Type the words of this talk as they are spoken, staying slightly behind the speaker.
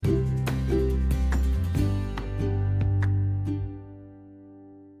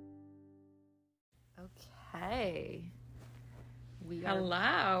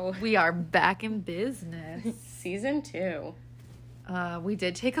Hello. We are back in business. Season 2. We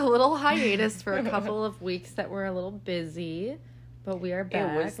did take a little hiatus for a couple of weeks that were a little busy, but we are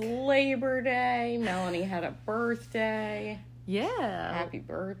back. It was Labor Day. Melanie had a birthday. Yeah. Happy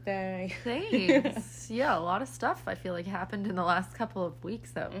birthday. Thanks. Yeah, a lot of stuff I feel like happened in the last couple of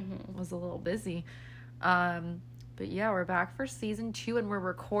weeks that was a little busy. But yeah, we're back for season 2 and we're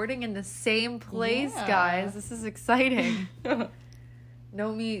recording in the same place, guys. This is exciting.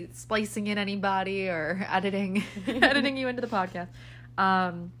 No me splicing in anybody or editing you into the podcast.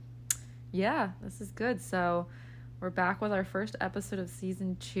 Yeah, this is good. So we're back with our first episode of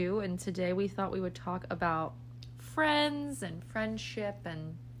season 2, and today we thought we would talk about friends and friendship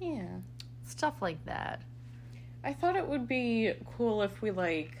and stuff like that. I thought it would be cool if we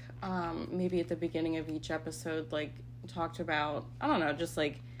maybe at the beginning of each episode talked about, I don't know, just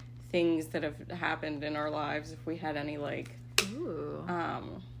things that have happened in our lives, if we had any Ooh.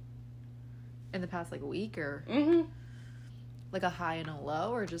 In the past week or like a high and a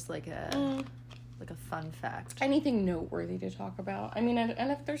low, or just like a fun fact, anything noteworthy to talk about. I mean,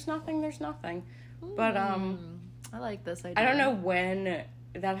 and if there's nothing, there's nothing. But I like this idea. I don't know when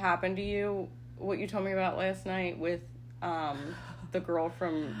that happened to you, what you told me about last night with the girl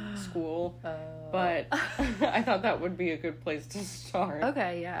from school, but I thought that would be a good place to start.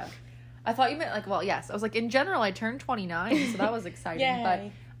 Okay, yeah. I thought you meant yes. I was in general, I turned 29, so that was exciting.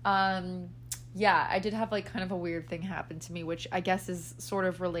 Yay. But yeah, I did have kind of a weird thing happen to me, which I guess is sort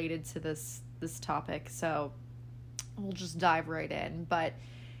of related to this topic. So we'll just dive right in. But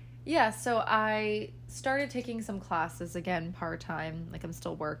yeah, so I started taking some classes again part-time, I'm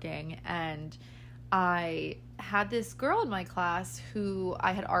still working, and I had this girl in my class who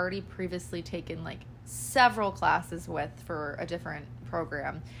I had already previously taken several classes with for a different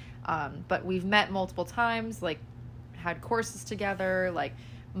program. But we've met multiple times, had courses together,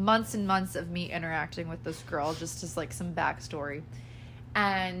 months and months of me interacting with this girl, just as some backstory.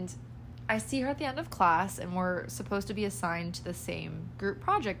 And I see her at the end of class, and we're supposed to be assigned to the same group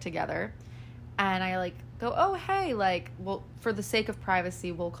project together. And I go, oh, hey, well, for the sake of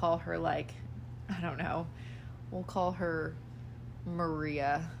privacy, we'll call her I don't know, we'll call her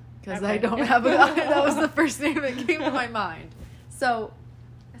Maria, because okay. I don't have that was the first name that came to my mind. So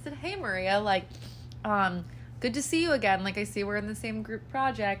I said, hey, Maria, good to see you again. I see we're in the same group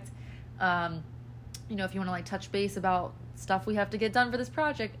project. If you want to touch base about stuff we have to get done for this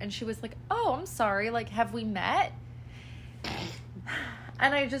project. And she was oh, I'm sorry. Have we met?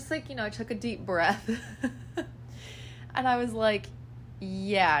 And I just I took a deep breath and I was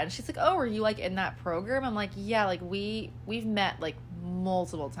yeah. And she's oh, are you in that program? I'm yeah, we've met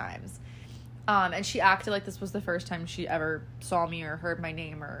multiple times. And she acted like this was the first time she ever saw me or heard my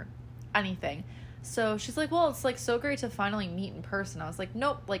name or anything. So she's well, it's so great to finally meet in person. I was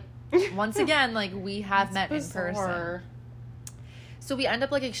nope, once again, we have met bizarre. In person. So we end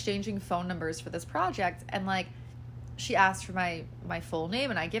up exchanging phone numbers for this project, and she asked for my full name,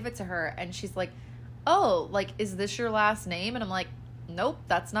 and I give it to her, and she's oh, is this your last name? And I'm nope,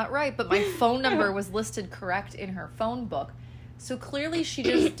 that's not right. But my phone number was listed correct in her phone book. So clearly she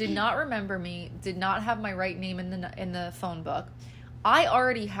just did not remember me, did not have my right name in the phone book. I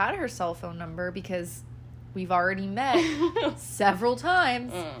already had her cell phone number because we've already met several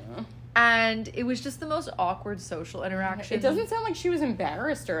times. And it was just the most awkward social interaction. It doesn't sound like she was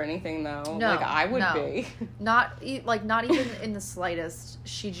embarrassed or anything, though. No, I would be. Not even in the slightest.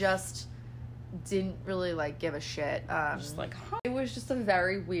 She just didn't really give a shit. Just huh? It was just a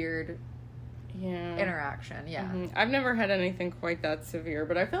very weird interaction. Yeah. I've never had anything quite that severe,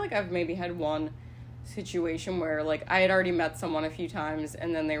 but I feel like I've maybe had one situation where I had already met someone a few times,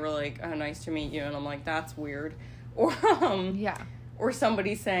 and then they were oh, nice to meet you, and I'm that's weird. Or or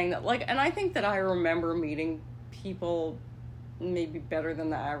somebody saying that and I think that I remember meeting people maybe better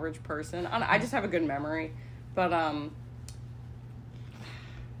than the average person. I just have a good memory, but I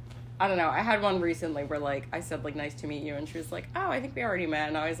don't know. I had one recently where I said nice to meet you, and she was oh, I think we already met,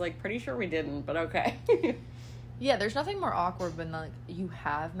 and I was pretty sure we didn't, but okay. Yeah, there's nothing more awkward when you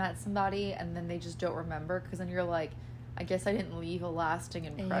have met somebody and then they just don't remember, because then you're I guess I didn't leave a lasting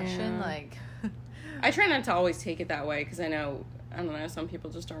impression. Yeah. I try not to always take it that way, because I don't know, some people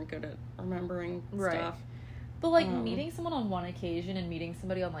just aren't good at remembering stuff. But meeting someone on one occasion and meeting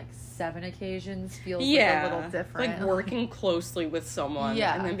somebody on 7 occasions feels a little different. Working closely with someone,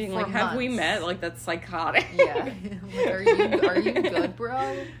 and then being have months. We met? That's psychotic. Yeah. Are you good,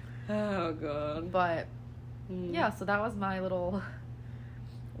 bro? Oh god. But yeah, so that was my little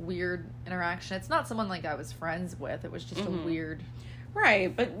weird interaction. It's not someone I was friends with. It was just a weird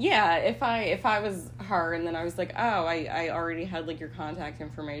Right, but yeah, if I was her and then I was like, oh, I already had, like, your contact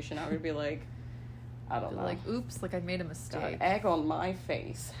information, I would be like, I don't know. Like, oops, like I made a mistake. God, egg on my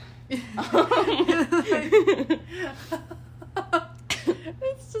face. It's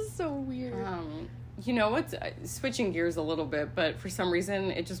just so weird. You know what's, switching gears a little bit, but for some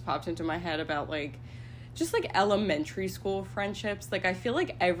reason it just popped into my head about, like, just, like, elementary school friendships. Like, I feel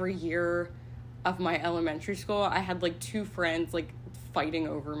like every year of my elementary school, I had, like, 2 friends, like, fighting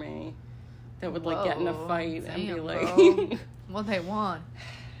over me that would, like, get in a fight and be like... What they want.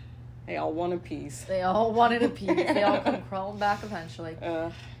 They all want a piece. They all wanted a piece. They all come crawling back eventually.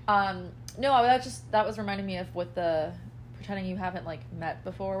 No, that was reminding me of with the pretending you haven't, like, met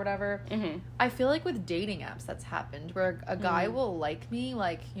before or whatever. Mm-hmm. I feel like with dating apps that's happened where a guy will like me,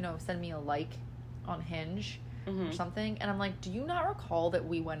 like, you know, send me a like on Hinge or something, and I'm like, do you not recall that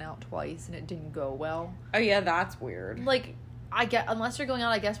we went out twice and it didn't go well? Oh yeah, that's weird. Like, I get, unless you're going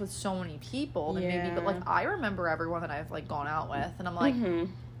out, I guess, with so many people, then maybe, but, like, I remember everyone that I've, like, gone out with, and I'm like,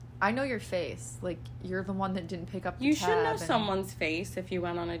 I know your face. Like, you're the one that didn't pick up the tab. You should know someone's face if you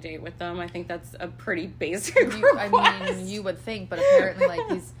went on a date with them. I think that's a pretty basic request. I mean, you would think, but apparently, like,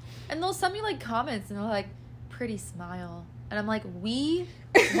 and they'll send me, like, comments, and they're like, pretty smile. And I'm like, we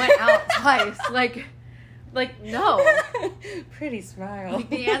went out twice. Like, no. Pretty smile. Like,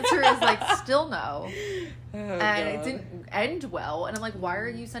 the answer is, like, still no. Oh, and God. It didn't end well. And I'm like, why are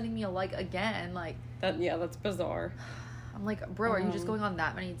you sending me a like again? Like, that's bizarre. I'm like, bro, are you just going on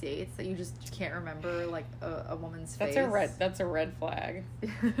that many dates that you just can't remember, like, a woman's face? That's a red flag.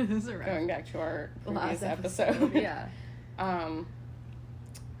 It's a red Going back to our previous last episode. Yeah. But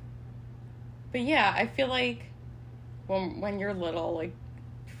yeah, I feel like when you're little, like,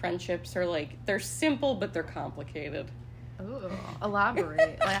 friendships are, like, they're simple, but they're complicated. Ooh,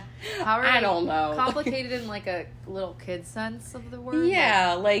 elaborate. Like, how are I don't know. Complicated in, like, a little kid sense of the word?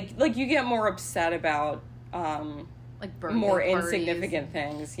 Yeah, like you get more upset about, like, birthday more parties. insignificant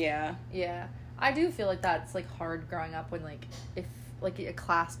things, yeah. Yeah. I do feel like that's, like, hard growing up when, like, if, like, a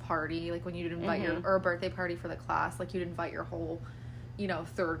class party, like, when you'd invite or a birthday party for the class, like, you'd invite your whole, you know,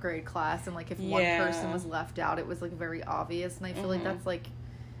 3rd grade class, and, like, if one person was left out, it was, like, very obvious, and I feel like that's, like,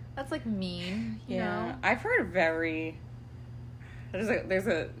 mean, you know? I've heard there's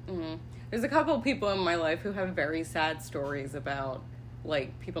a couple of people in my life who have very sad stories about,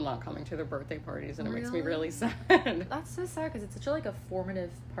 like, people not coming to their birthday parties, and it makes me really sad. That's so sad, because it's such a, like, a formative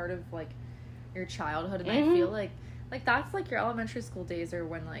part of, like, your childhood, and I feel like that's, like, your elementary school days are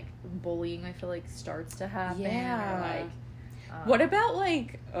when, like, bullying, I feel like, starts to happen. Yeah. Or, like, what about,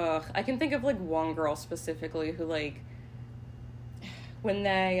 like, I can think of, like, one girl specifically who, like, when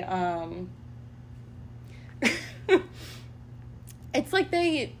they, it's like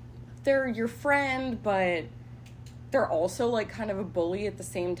they're your friend, but they're also, like, kind of a bully at the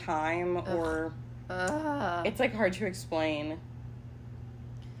same time, or it's, like, hard to explain.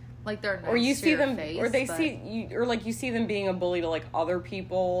 Like, they're nice or you to see your them, face, or they but... see you, or, like, you see them being a bully to, like, other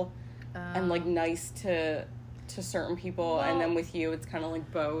people, and, like, nice to certain people, and then with you, it's kind of like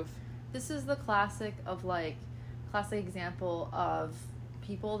both. This is the classic example of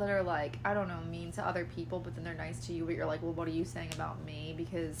people that are, like, I don't know, mean to other people, but then they're nice to you, but you're like, well, what are you saying about me?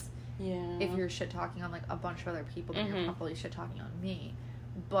 Because if you're shit-talking on, like, a bunch of other people, then you're probably shit-talking on me.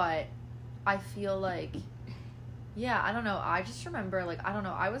 But I feel like, I don't know, I just remember, like, I don't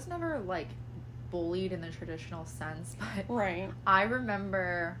know, I was never, like, bullied in the traditional sense, but I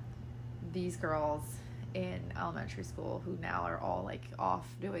remember these girls in elementary school who now are all, like, off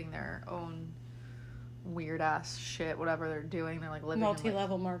doing their own weird ass shit, whatever they're doing. They're, like, living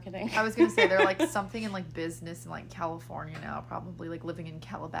multi-level marketing. I was gonna say they're, like, something in, like, business in, like, California now, probably, like, living in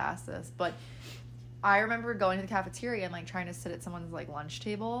Calabasas. But I remember going to the cafeteria and, like, trying to sit at someone's, like, lunch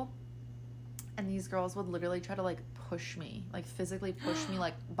table, and these girls would literally try to, like, push me, like, physically push me,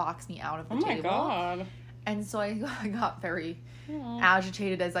 like, box me out of the table. Oh my God. And so I got very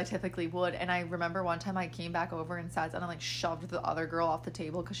agitated, as I typically would. And I remember one time I came back over and sat down and, like, shoved the other girl off the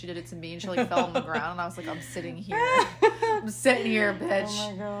table because she did it to me, and she, like, fell on the ground. And I was like, I'm sitting here, bitch.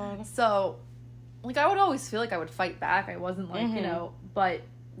 Oh my God. So, like, I would always feel like I would fight back. I wasn't, like, you know, but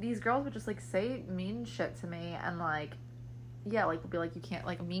these girls would just, like, say mean shit to me, and, like, like, would be like, you can't,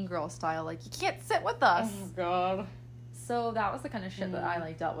 like, Mean Girl style, like, you can't sit with us. Oh God. So that was the kind of shit that I,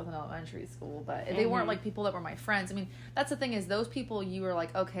 like, dealt with in elementary school, but they weren't, like, people that were my friends. I mean, that's the thing, is those people, you were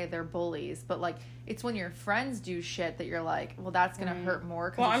like, okay, they're bullies, but, like, it's when your friends do shit that you're like, well, that's gonna hurt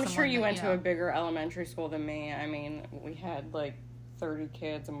more. Well, I'm sure you went to a bigger elementary school than me. I mean, we had, like, 30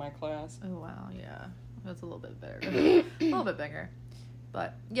 kids in my class. Oh, wow, yeah. That's a little bit bigger. A little bit bigger.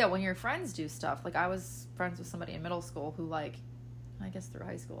 But, yeah, when your friends do stuff, like, I was friends with somebody in middle school who, like, I guess through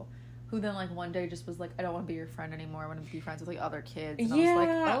high school, who then, like, one day just was like, I don't want to be your friend anymore. I want to be friends with, like, other kids. And I was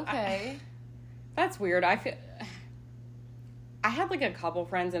like, okay. That's weird. I had, like, a couple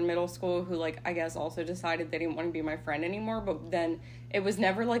friends in middle school who, like, I guess also decided they didn't want to be my friend anymore, but then it was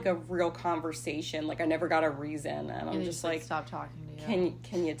never, like, a real conversation. Like, I never got a reason, and I'm just like, stop talking to you.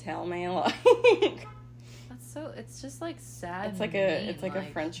 Can you tell me? Like, that's so, it's just, like, sad. It's like a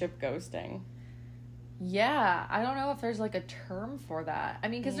friendship ghosting. Yeah, I don't know if there's, like, a term for that. I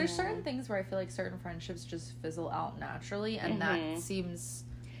mean, because there's certain things where I feel like certain friendships just fizzle out naturally, and that seems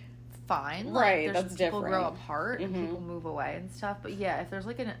fine. Like, right, that's people different. Grow apart and people move away and stuff. But yeah, if there's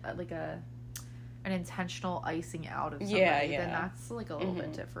like an intentional icing out of somebody, then that's like a little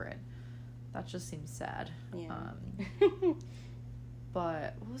bit different. That just seems sad. Yeah.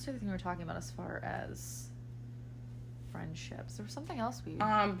 But what was the other thing we were talking about as far as friendships? There was something else we.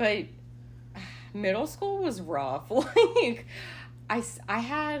 But middle school was rough. Like, I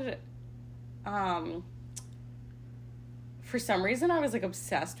had, for some reason, I was, like,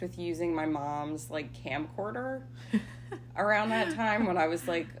 obsessed with using my mom's, like, camcorder around that time when I was,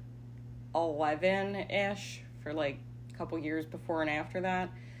 like, 11-ish for, like, a couple years before and after that.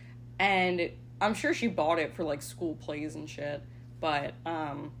 And I'm sure she bought it for, like, school plays and shit. But,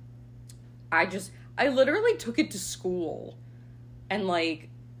 I literally took it to school. And, like,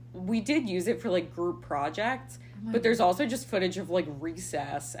 we did use it for, like, group projects. But there's also just footage of, like,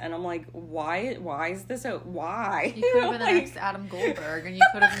 recess, and I'm like, why is this why? You could have been the next Adam Goldberg, and you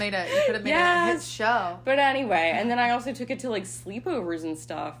could have made a hit show. But anyway, and then I also took it to, like, sleepovers and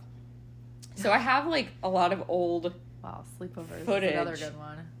stuff. So I have, like, a lot of old sleepovers footage. Is another good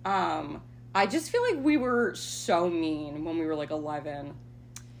one. I just feel like we were so mean when we were, like, 11.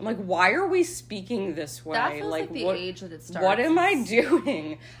 I'm like, why are we speaking this way? That feels like the age that it starts. What am I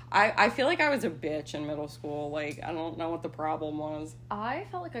doing? I feel like I was a bitch in middle school. Like, I don't know what the problem was. I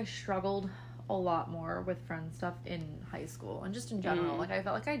felt like I struggled a lot more with friend stuff in high school and just in general. Like, I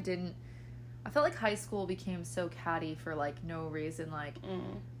felt like high school became so catty for, like, no reason. Like,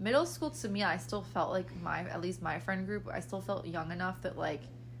 middle school, to me, I still felt like at least my friend group, I still felt young enough that, like,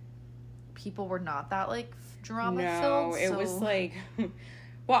 people were not that, like, drama-filled. No, it was, like...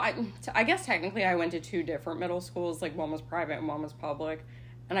 Well, I guess technically I went to two different middle schools. Like, one was private and one was public.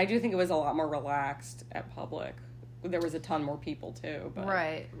 And I do think it was a lot more relaxed at public. There was a ton more people, too. But.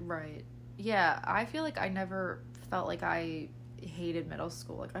 Right. Yeah, I feel like I never felt like I hated middle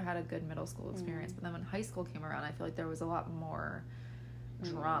school. Like, I had a good middle school experience. But then when high school came around, I feel like there was a lot more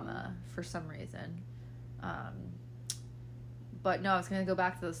drama for some reason. But no, I was going to go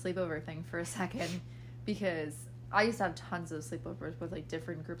back to the sleepover thing for a second. Because... I used to have tons of sleepovers with, like,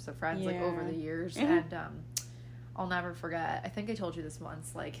 different groups of friends, like, over the years, and, I'll never forget, I think I told you this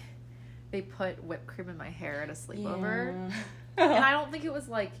once, like, they put whipped cream in my hair at a sleepover, and I don't think it was,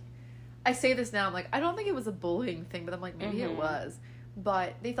 like, I say this now, I'm like, I don't think it was a bullying thing, but I'm like, maybe it was,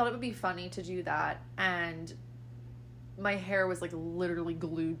 but they thought it would be funny to do that, and my hair was, like, literally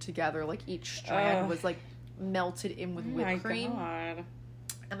glued together, like, each strand was, like, melted in with whipped cream, God.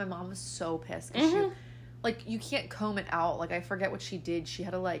 And my mom was so pissed, because she... Like, you can't comb it out. Like, I forget what she did. She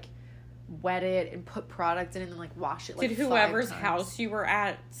had to, like, wet it and put product in it and then, like, wash it, like, Did whoever's house you were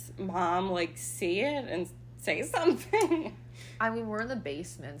at, mom, like, see it and say something? I mean, we're in the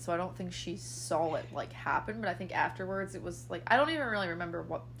basement, so I don't think she saw it, like, happen. But I think afterwards it was, like, I don't even really remember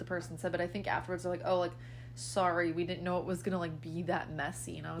what the person said. But I think afterwards they're like, oh, like, sorry, we didn't know it was going to, like, be that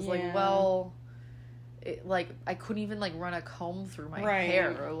messy. And I was like, well... like, I couldn't even, like, run a comb through my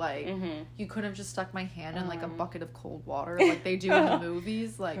hair. Or, like, you couldn't have just stuck my hand in, like, a bucket of cold water like they do in the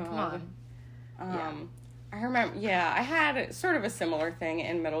movies. Like, come on. I remember, I had sort of a similar thing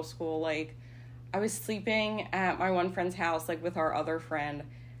in middle school. Like, I was sleeping at my one friend's house, like, with our other friend.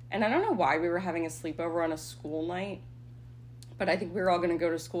 And I don't know why we were having a sleepover on a school night. But I think we were all going to go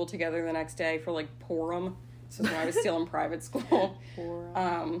to school together the next day for, like, Purim. This is when I was still in private school.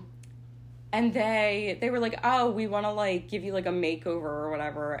 And they were like, oh, we want to, like, give you, like, a makeover or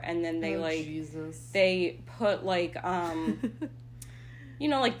whatever. And then they, they put, like, you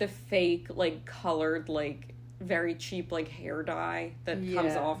know, like, the fake, like, colored, like, very cheap, like, hair dye that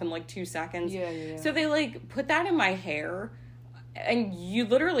comes off in, like, 2 seconds. So they, like, put that in my hair. And you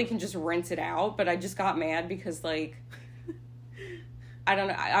literally can just rinse it out. But I just got mad because, like... I don't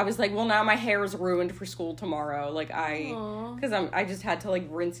know. I was like, well, now my hair is ruined for school tomorrow. Like, because I just had to, like,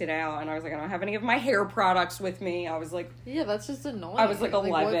 rinse it out. And I was like, I don't have any of my hair products with me. I was like... Yeah, that's just annoying. I was, like,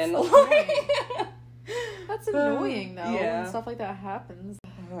 11. That's annoying, though, when stuff like that happens.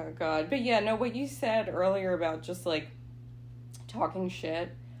 Oh, God. But, yeah, no, what you said earlier about just, like, talking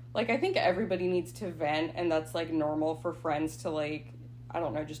shit. like, I think everybody needs to vent, and that's, like, normal for friends to, like, I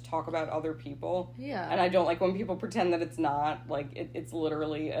don't know, just talk about other people. Yeah. And I don't like when people pretend that it's not. Like, it's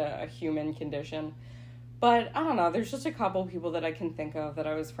literally a human condition. But, I don't know, there's just a couple people that I can think of that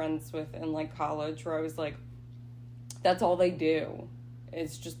I was friends with in, like, college where I was like, that's all they do.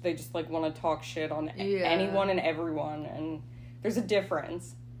 It's just, they just, like, want to talk shit on anyone and everyone, and there's a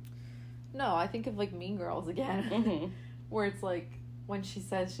difference. No, I think of, like, Mean Girls again. Mm-hmm. Where it's, like, when she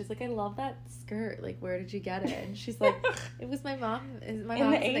says, she's like, I love that skirt. Like, where did you get it? And she's like, it was my mom. My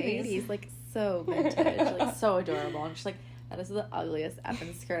mom's in the 80s. Like, so vintage. Like, so adorable. And she's like, that is the ugliest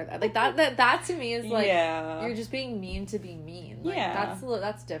effing skirt I've like, that to me is, like, you're just being mean to be mean. Like,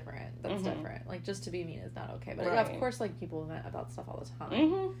 that's different. That's different. Like, just to be mean is not okay. But, right. Of course, like, people vent about stuff all the time.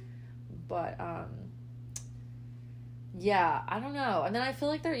 Mm-hmm. But, yeah, I don't know. And then I feel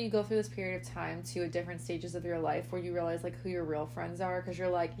like that you go through this period of time too at different stages of your life where you realize, like, who your real friends are, because you're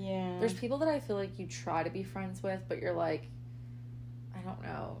like, there's people that I feel like you try to be friends with, but you're like, I don't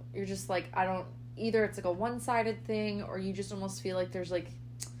know. You're just like, either it's like a one-sided thing, or you just almost feel like there's, like,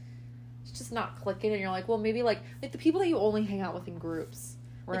 it's just not clicking, and you're like, well, maybe, like the people that you only hang out with in groups.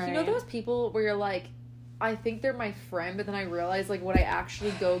 Right. Like, you know those people where you're like, I think they're my friend, but then I realize, like, would I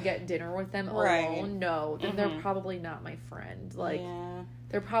actually go get dinner with them alone? No, then they're probably not my friend. Like,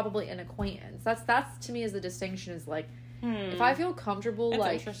 they're probably an acquaintance. That's to me is the distinction is, like, if I feel comfortable,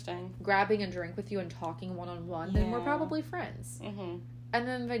 like, grabbing a drink with you and talking one-on-one, then we're probably friends. Mm-hmm. And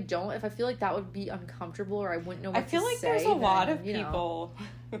then if I feel like that would be uncomfortable or I wouldn't know what to say. I feel like there's a lot of people...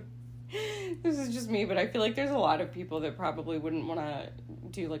 This is just me, but I feel like there's a lot of people that probably wouldn't want to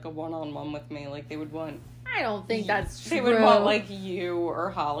do, like, a one-on-one with me. Like, they would want... I don't think that's true. They would want, like, you or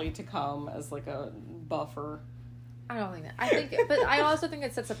Holly to come as, like, a buffer. I don't think that. I think... But I also think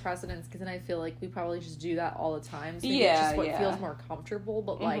it sets a precedence, because then I feel like we probably just do that all the time. So it's just what feels more comfortable.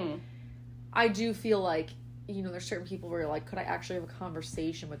 But, like, I do feel like, you know, there's certain people where you're like, could I actually have a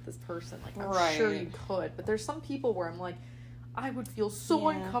conversation with this person? Like, I'm sure you could. But there's some people where I'm like, I would feel so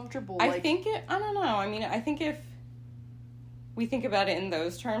uncomfortable. I don't know. I mean, I think if we think about it in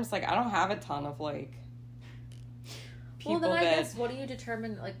those terms, like, I don't have a ton of, like, people well, then I guess, what do you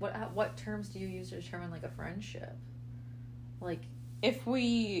determine, like, what terms do you use to determine, like, a friendship? Like, if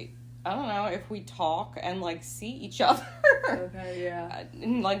we talk and, like, see each other. Okay, yeah.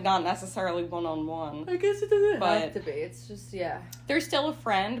 And, like, not necessarily one-on-one. I guess it doesn't have to be. It's just, they're still a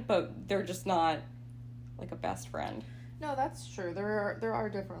friend, but they're just not, like, a best friend. No, that's true. There are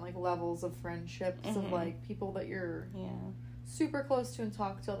different, like, levels of friendships of, like, people that you're super close to and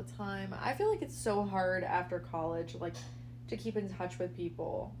talk to all the time. I feel like it's so hard after college, like, to keep in touch with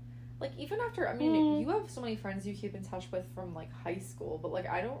people. Like, even after, I mean, you have so many friends you keep in touch with from, like, high school, but, like,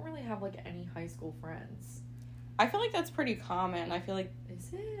 I don't really have, like, any high school friends. I feel like that's pretty common. I feel like...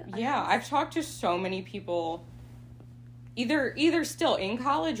 Is it? Yeah, I've talked to so many people... Either still in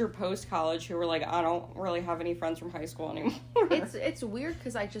college or post-college who were like, I don't really have any friends from high school anymore. It's weird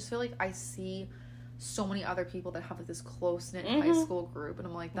because I just feel like I see so many other people that have, like, this close-knit high school group, and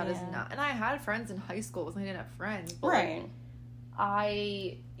I'm like, that is not... And I had friends in high school, but I didn't have friends. But, right.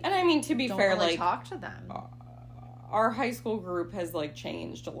 Like, and I mean, to be fair, really like... talk to them. Our high school group has, like,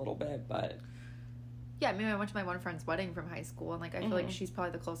 changed a little bit, but... Yeah, I mean, I went to my one friend's wedding from high school, and, like, I feel like she's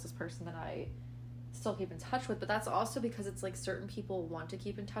probably the closest person that I... still keep in touch with, but that's also because it's like certain people want to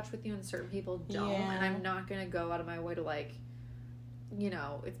keep in touch with you and certain people don't, and I'm not gonna go out of my way to, like, you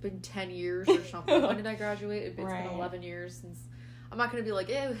know, it's been 10 years or something. When did I graduate? It's been 11 years since. I'm not gonna be like,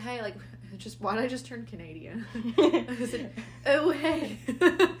 oh hey, like, why did I just turn Canadian? I said, oh hey,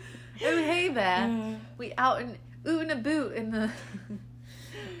 oh hey there, we out in oot and a boot in the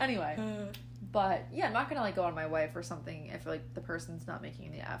anyway. But yeah, I'm not gonna, like, go out of my way for something if, like, the person's not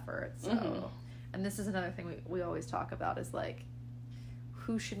making the effort. So and this is another thing we always talk about is, like,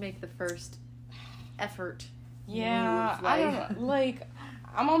 who should make the first effort. Yeah, move, like... I don't know. Like,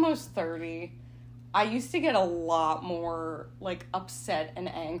 I'm almost 30. I used to get a lot more, like, upset and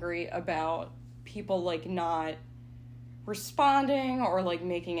angry about people, like, not responding or, like,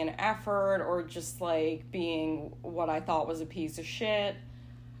 making an effort or just, like, being what I thought was a piece of shit.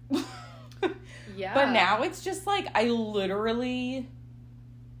 Yeah. But now it's just, like, I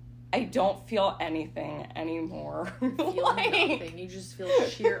don't feel anything anymore. Feel like, nothing. You just feel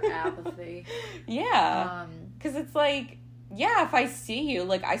sheer apathy. Yeah. Because it's like, yeah, if I see you,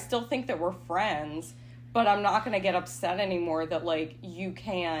 like, I still think that we're friends, but I'm not going to get upset anymore that, like, you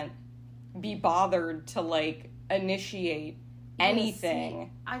can't be bothered to, like, initiate anything. Yeah,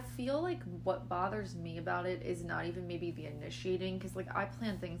 see, I feel like what bothers me about it is not even maybe the initiating, because like I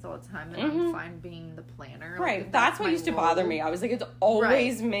plan things all the time and I'm fine being the planner. Right, like, that's what used to bother me. I was like, it's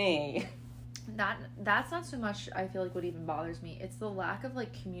always me. That's not so much, I feel like, what even bothers me. It's the lack of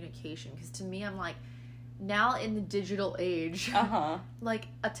like communication, because to me I'm like, now in the digital age, like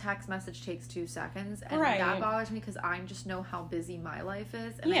a text message takes 2 seconds, and that bothers me because I just know how busy my life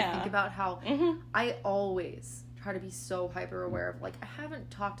is, and I think about how I always try to be so hyper aware of like, I haven't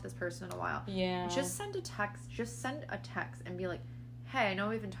talked to this person in a while. Yeah. Just send a text and be like, hey, I know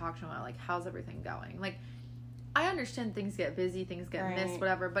we haven't talked in a while, like how's everything going? Like, I understand things get busy, things get missed,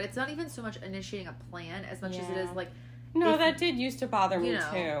 whatever, but it's not even so much initiating a plan as much as it is like, no, that did used to bother me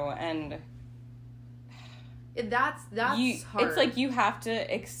too, and that's hard. It's like you have to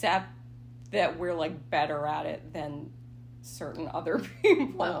accept that we're like better at it than certain other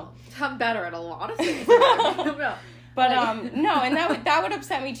people. Well, I'm better at a lot of things. No. But no, and that would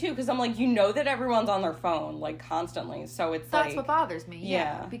upset me too, because I'm like, you know that everyone's on their phone like constantly, so it's that's what bothers me.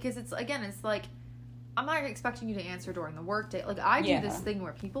 Yeah, because it's like, I'm not expecting you to answer during the workday. Like, I do this thing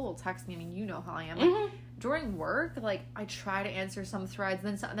where people will text me. I mean, you know how I am. Like, during work, like, I try to answer some threads,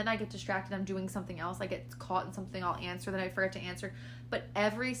 then I get distracted. I'm doing something else. I get caught in something I'll answer, then I forget to answer. But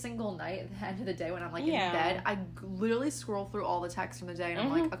every single night at the end of the day when I'm, like, in bed, I literally scroll through all the texts from the day, and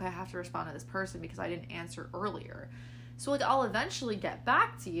I'm like, okay, I have to respond to this person because I didn't answer earlier. So, like, I'll eventually get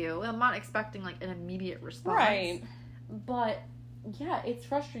back to you. I'm not expecting, like, an immediate response. Right. But yeah, it's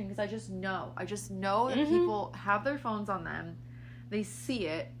frustrating because I just know that people have their phones on them. They see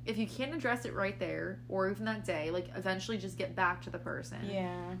it. If you can't address it right there, or even that day, like, eventually just get back to the person.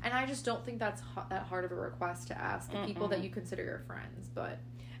 Yeah. And I just don't think that's that hard of a request to ask the people that you consider your friends. But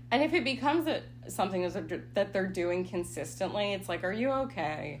and if it becomes something that they're doing consistently, it's like, are you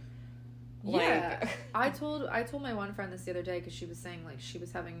okay? Yeah. Like, I told my one friend this the other day, because she was saying, like, she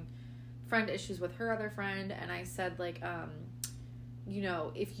was having friend issues with her other friend, and I said, like, you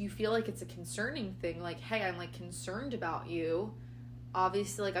know, if you feel like it's a concerning thing, like, hey, I'm, like, concerned about you.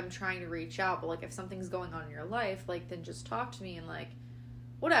 Obviously, like, I'm trying to reach out, but, like, if something's going on in your life, like, then just talk to me and, like,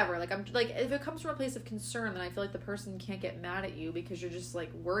 whatever. Like, I'm, like, if it comes from a place of concern, then I feel like the person can't get mad at you because you're just,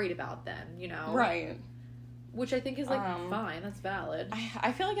 like, worried about them, you know? Right. Which I think is, like, fine. That's valid.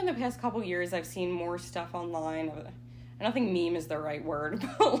 I feel like in the past couple years, I've seen more stuff online. I don't think meme is the right word,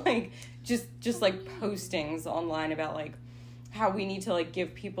 but, like, just like, postings online about, like, how we need to, like,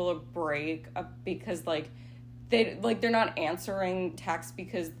 give people a break because, like, they're not answering texts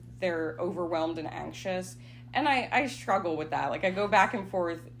because they're overwhelmed and anxious. And I struggle with that. Like, I go back and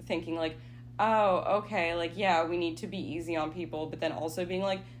forth thinking, like, oh, okay, like, yeah, we need to be easy on people, but then also being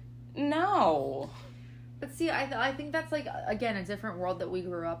like, no. But see, I think that's, like, again, a different world that we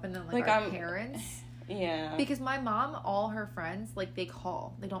grew up in than, like our parents. Yeah. Because my mom, all her friends, like, they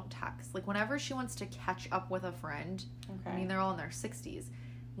call. They don't text. Like, whenever she wants to catch up with a friend, I mean, they're all in their 60s.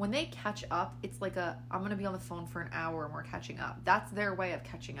 When they catch up, it's like I'm going to be on the phone for an hour and we're catching up. That's their way of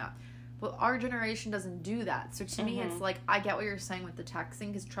catching up. But our generation doesn't do that. So to me, it's like, I get what you're saying with the texting,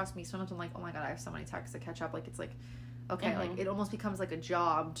 because trust me, sometimes I'm like, oh my God, I have so many texts to catch up. Like, it's like, okay, like, it almost becomes like a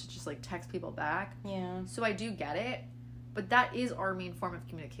job to just, like, text people back. Yeah. So I do get it. But that is our main form of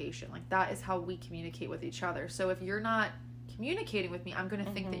communication. Like, that is how we communicate with each other. So if you're not communicating with me, I'm going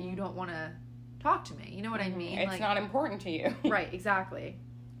to think that you don't want to talk to me. You know what I mean? It's, like, not important to you. Right, exactly.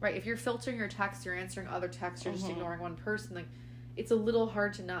 Right, if you're filtering your text, you're answering other texts, you're just ignoring one person, like, it's a little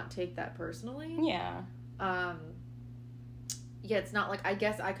hard to not take that personally. Yeah. Yeah, it's not like, I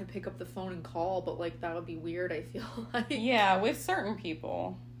guess I could pick up the phone and call, but, like, that would be weird, I feel like. Yeah, with certain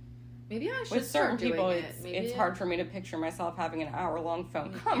people. Maybe I should with certain start people, doing it's hard for me to picture myself having an hour-long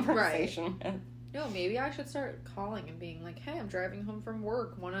phone conversation. Right. No, maybe I should start calling and being like, hey, I'm driving home from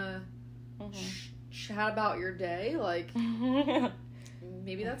work, wanna chat about your day? Like,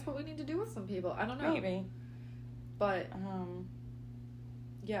 maybe that's what we need to do with some people. I don't know. Maybe. But,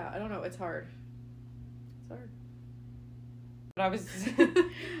 yeah, I don't know. It's hard. It's hard. But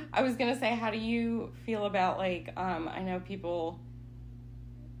I was gonna say, how do you feel about, like, I know people,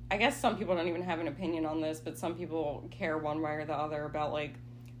 I guess some people don't even have an opinion on this, but some people care one way or the other about, like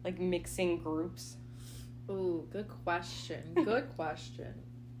mixing groups. Ooh, good question. Good question.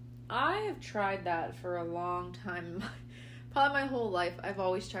 I have tried that for a long time. Probably my whole life, I've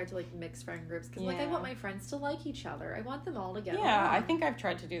always tried to, like, mix friend groups. Because, like, I want my friends to like each other. I want them all to get along. I think I've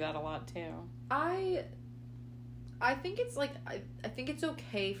tried to do that a lot, too. I think it's, like, I think it's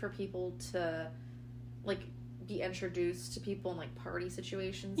okay for people to, like, be introduced to people in, like, party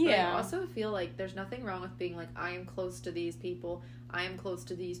situations. But I also feel like there's nothing wrong with being like, I am close to these people. I am close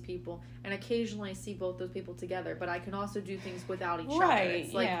to these people, and occasionally I see both those people together, but I can also do things without each other.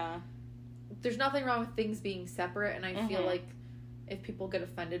 It's like, there's nothing wrong with things being separate, and I feel like if people get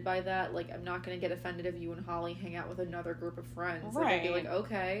offended by that, like, I'm not going to get offended if you and Holly hang out with another group of friends. Like, I'd be like,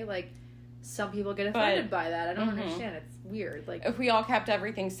 okay, like, some people get offended by that. I don't understand. It's weird. Like, if we all kept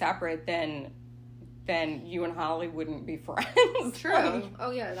everything separate, then you and Holly wouldn't be friends. True.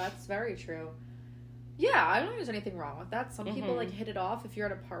 Oh, yeah, that's very true. Yeah, I don't think there's anything wrong with that. Some people, like, hit it off if you're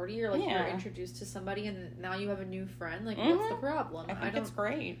at a party or, like, you're introduced to somebody and now you have a new friend. Like, what's the problem? I think it's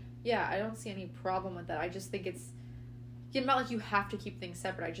great. Yeah, I don't see any problem with that. I just think it's... Yeah, not like you have to keep things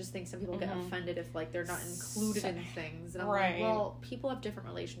separate. I just think some people get offended if, like, they're not included in things. And I'm like, well, people have different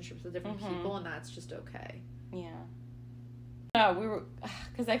relationships with different people, and that's just okay. Yeah. No, we were...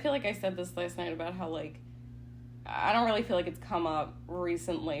 Because I feel like I said this last night about how, like... I don't really feel like it's come up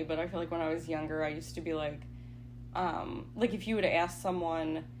recently, but I feel like when I was younger, I used to be like, if you would ask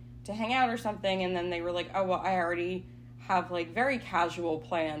someone to hang out or something, and then they were like, oh, well, I already have, like, very casual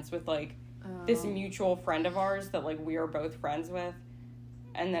plans with, like, this mutual friend of ours that, like, we are both friends with,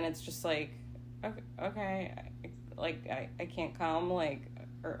 and then it's just like, okay, I can't come, like,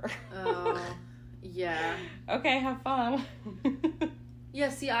 yeah. Okay, have fun. Yeah,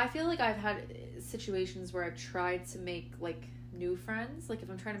 see, I feel like I've had situations where I've tried to make, like, new friends. Like, if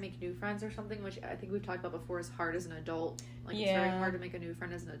I'm trying to make new friends or something, which I think we've talked about before is hard as an adult. Like, it's very hard to make a new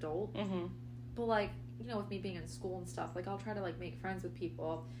friend as an adult. But, like, you know, with me being in school and stuff, like, I'll try to, like, make friends with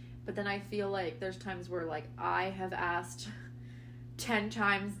people. But then I feel like there's times where, like, I have asked 10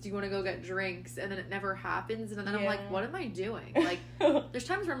 times, do you want to go get drinks? And then it never happens. And then I'm like, what am I doing? Like, there's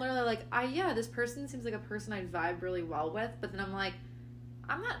times where I'm literally like, this person seems like a person I'd vibe really well with. But then I'm like,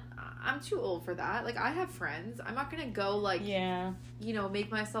 I'm too old for that. Like, I have friends. I'm not going to go, like, you know,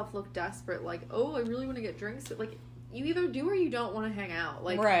 make myself look desperate. Like, oh, I really want to get drinks. But, like, you either do or you don't want to hang out.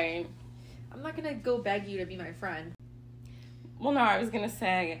 Like, right. I'm not going to go beg you to be my friend. Well, no, I was going to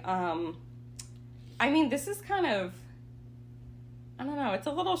say, I mean, this is kind of, I don't know, it's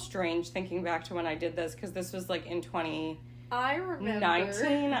a little strange thinking back to when I did this, because this was, like, in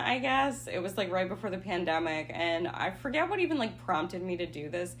 2019, I guess. It was, like, right before the pandemic, and I forget what even, like, prompted me to do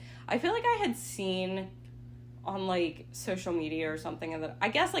this. I feel like I had seen on, like, social media or something, and that I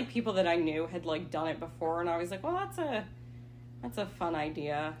guess, like, people that I knew had, like, done it before, and I was like, well, that's a fun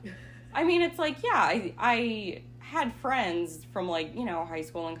idea. I mean, it's like, yeah, I had friends from, like, you know, high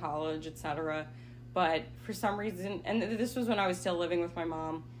school and college, etc., but for some reason, and this was when I was still living with my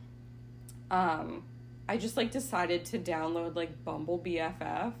mom, I just, like, decided to download, like, Bumble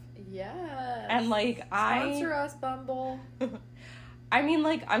BFF. Yes. And, like, Sponsor us, Bumble. I mean,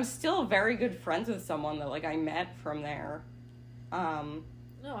 like, I'm still very good friends with someone that, like, I met from there. No,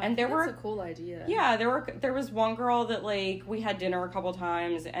 I think that's a cool idea. Yeah, there was one girl that, like, we had dinner a couple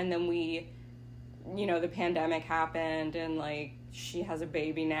times, and then we, you know, the pandemic happened, and, like, she has a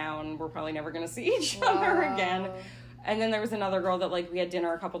baby now, and we're probably never gonna see each other again. And then there was another girl that, like, we had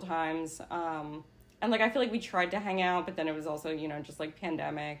dinner a couple times, and, like, I feel like we tried to hang out, but then it was also, you know, just, like,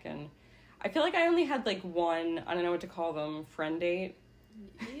 pandemic, and I feel like I only had, like, one, I don't know what to call them, friend date.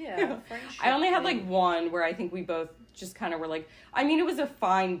 Yeah, friendship. I only had, like, one where I think we both just kind of were like, I mean, it was a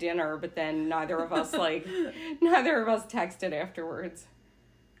fine dinner, but then neither of us texted afterwards.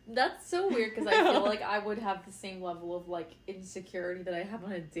 That's so weird, because I feel like I would have the same level of, like, insecurity that I have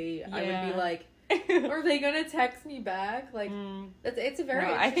on a date. Yeah. I would be like, are they gonna text me back? Like, it's a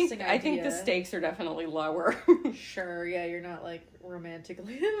very interesting idea. I think the stakes are definitely lower. Sure, yeah, you're not, like,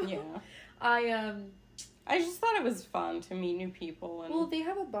 romantically. Yeah. I just thought it was fun to meet new people. And... Well, they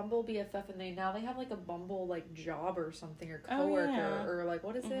have a Bumble BFF, and they have, like, a Bumble, like, job or something, or coworker, or, like,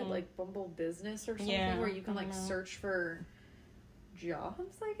 what is it? Like, Bumble Business or something, where you can, like, search for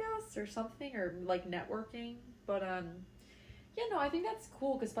jobs, I guess, or something, or, like, networking. But, yeah, no, I think that's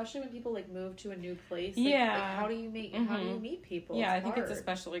cool, especially when people, like, move to a new place. Like, like, how do you meet people? Yeah, I think it's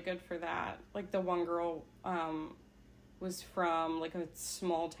especially good for that. Like, the one girl, was from, like, a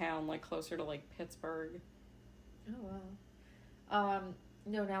small town, like, closer to, like, Pittsburgh. Oh, wow.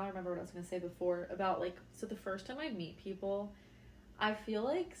 No, now I remember what I was going to say before about, like, so the first time I meet people, I feel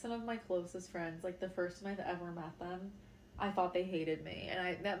like some of my closest friends, like, the first time I've ever met them, I thought they hated me,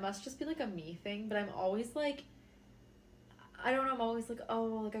 and that must just be, like, a me thing, but I'm always, like, I don't know, I'm always like, oh,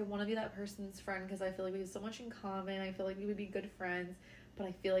 like, I want to be that person's friend, because I feel like we have so much in common, I feel like we would be good friends, but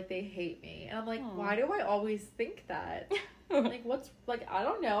I feel like they hate me, and I'm like, why do I always think that? Like, I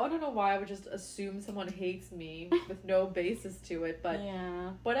don't know why I would just assume someone hates me with no basis to it, but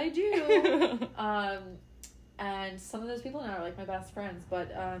I do. And some of those people now are, like, my best friends,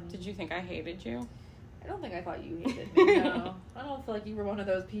 but, Did you think I hated you? I don't think I thought you hated me, no. I don't feel like you were one of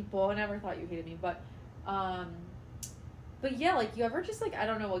those people. I never thought you hated me, but yeah, like, you ever just, like, I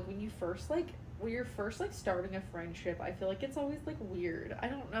don't know, like, when you're first, like, starting a friendship, I feel like it's always, like, weird. I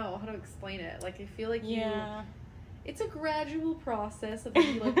don't know how to explain it. Like, I feel like it's a gradual process of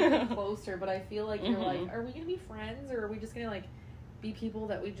you, like, getting closer, but I feel like you're like, are we gonna be friends, or are we just gonna, like, be people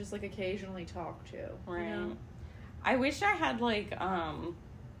that we just, like, occasionally talk to? Right. You know? I wish I had, like,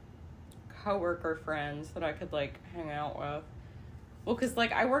 coworker friends that I could, like, hang out with. Well, because,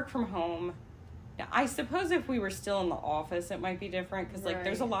 like, I work from home. I suppose if we were still in the office, it might be different, because, like,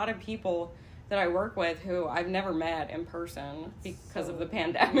 there's a lot of people that I work with who I've never met in person because of the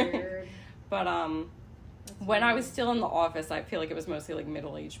pandemic. Weird. But, when I was still in the office, I feel like it was mostly, like,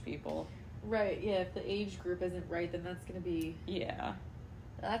 middle-aged people. Right, yeah, if the age group isn't right, then that's gonna be... Yeah.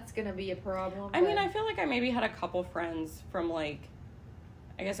 That's gonna be a problem. I mean, I feel like I maybe had a couple friends from, like,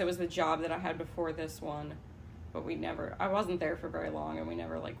 I guess it was the job that I had before this one, but I wasn't there for very long, and we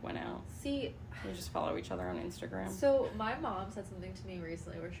never, like, went out. See... We just follow each other on Instagram. So, my mom said something to me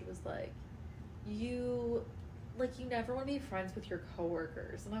recently where she was like, you never want to be friends with your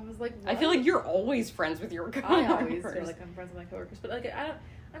coworkers. And I was like, what? I feel like you're always friends with your coworkers. I always feel like I'm friends with my coworkers. But, like,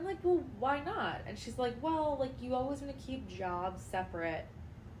 I'm like, well, why not? And she's like, well, like, you always want to keep jobs separate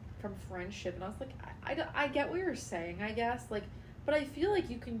from friendship. And I was like, I get what you're saying, I guess. Like, but I feel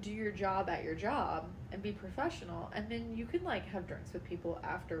like you can do your job at your job and be professional. And then you can, like, have drinks with people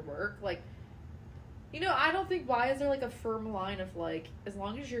after work. Like, you know, I don't think, why is there, like, a firm line of, like, as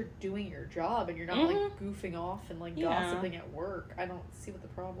long as you're doing your job and you're not, like, goofing off and, like, gossiping at work, I don't see what the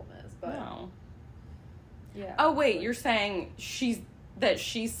problem is, but... No. Yeah. Oh, wait, you're saying she's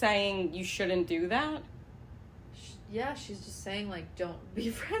saying you shouldn't do that? Yeah, she's just saying, like, don't be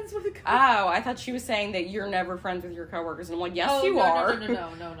friends with a coworker. Oh, I thought she was saying that you're never friends with your coworkers, and I'm like, yes, you are.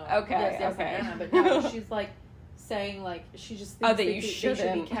 No. Okay, yes, okay. I am, but no, she's, like, saying, like, she just thinks that they should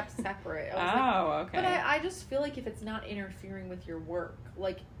be kept separate. Okay. But I just feel like if it's not interfering with your work,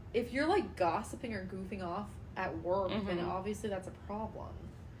 like, if you're, like, gossiping or goofing off at work, then obviously that's a problem.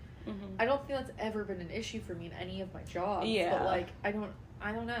 I don't think that's ever been an issue for me in any of my jobs. Yeah. But, like, I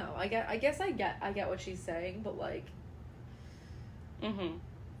don't know. I guess I get what she's saying, but, like... Yeah.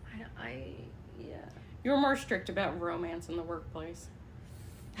 You're more strict about romance in the workplace.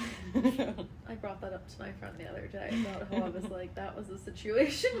 I brought that up to my friend the other day about how I was like, that was a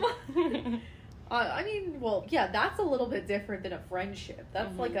situation. I mean, well, yeah, that's a little bit different than a friendship.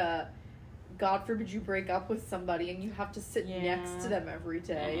 That's like a, God forbid you break up with somebody and you have to sit next to them every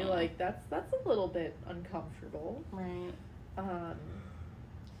day. Like, that's a little bit uncomfortable. Right.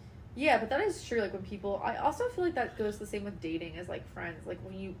 Yeah, but that is true. Like, when people, I also feel like that goes the same with dating as, like, friends. Like,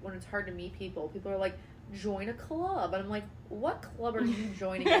 when it's hard to meet people are like, join a club. And I'm like, what club are you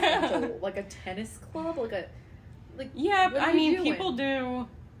joining as an adult? Like, a tennis club? Yeah, I mean, people do...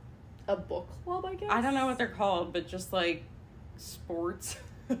 A book club, I guess? I don't know what they're called, but just, like, sports.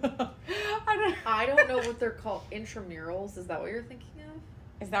 I don't know what they're called. Intramurals? Is that what you're thinking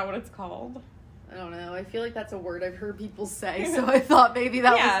of? Is that what it's called? I don't know. I feel like that's a word I've heard people say, so I thought maybe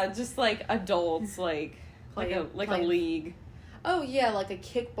that was... Yeah, just, like, adults, like a league. Oh, yeah, like a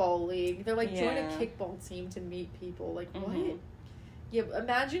kickball league. They're like, join a Yeah. kickball team to meet people. Like, what? Yeah,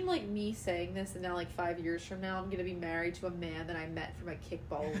 imagine, like, me saying this, and now, like, 5 years from now, I'm gonna be married to a man that I met from a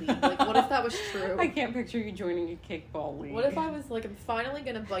kickball league. Like, what if that was true? I can't picture you joining a kickball league. What if I was like, I'm finally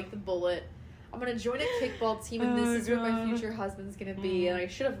gonna bite the bullet. I'm gonna join a kickball team, and this is where my future husband's gonna be. And I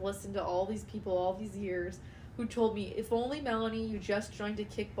should have listened to all these people all these years who told me, if only, Melanie, you just joined a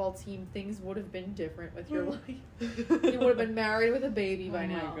kickball team, things would have been different with your life. You would have been married with a baby by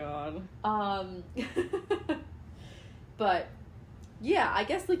now. Oh my god. But yeah, I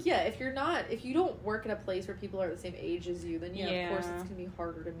guess, like, yeah, if you don't work at a place where people are the same age as you, then of course it's gonna be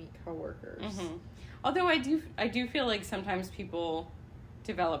harder to meet coworkers. Although I do feel like sometimes people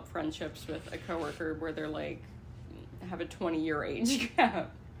develop friendships with a coworker where they're like have a 20-year age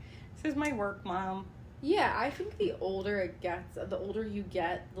gap. This is my work, Mom. Yeah, I think the older you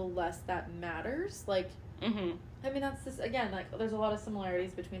get, the less that matters. Like, I mean, that's just, again, like, there's a lot of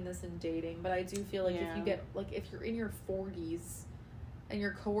similarities between this and dating, but I do feel like if you get, like, if you're in your 40s and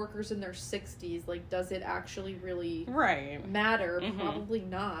your coworkers in their 60s, like, does it actually really matter? Probably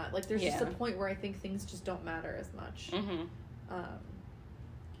not. Like, there's just a point where I think things just don't matter as much.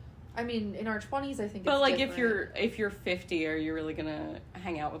 I mean, in our 20s, I think but, it's like, different. if you're 50, are you really gonna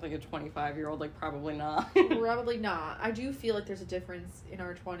hang out with, like, a 25-year-old? Like, probably not. Probably not. I do feel like there's a difference in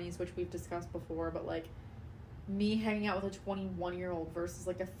our 20s, which we've discussed before, but, like, me hanging out with a 21-year-old versus,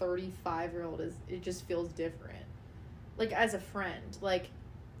 like, a 35-year-old it just feels different. Like, as a friend. Like,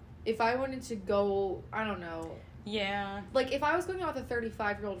 if I wanted to go, I don't know. Yeah. Like, if I was going out with a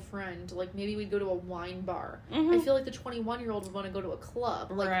 35-year-old friend, like, maybe we'd go to a wine bar. Mm-hmm. I feel like the 21-year-old would want to go to a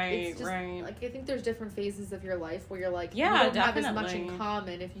club. Like, right, it's just, right. like, I think there's different phases of your life where you're, like, yeah, you don't definitely. have as much in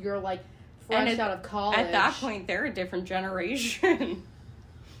common if you're, like, fresh out of college. At that point, they're a different generation.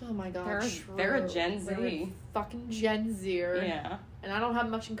 Oh, my God, They're a Gen Z. They're a fucking Gen Zer. Yeah. And I don't have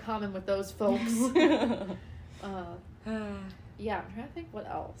much in common with those folks. Yeah, I'm trying to think what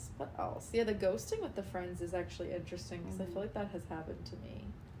else. Yeah, the ghosting with the friends is actually interesting because I feel like that has happened to me.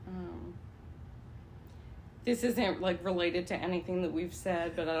 This isn't like related to anything that we've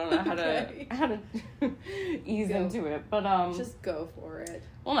said, but I don't know how to ease into it. But just go for it.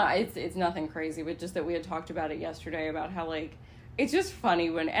 Well, no, it's nothing crazy, but just that we had talked about it yesterday about how like it's just funny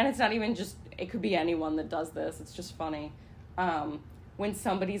and it's not even just, it could be anyone that does this. It's just funny when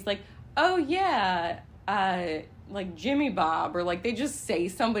somebody's like, oh yeah, like Jimmy Bob, or like they just say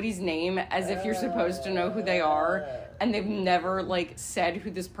somebody's name as if you're supposed to know who they are, and they've never like said who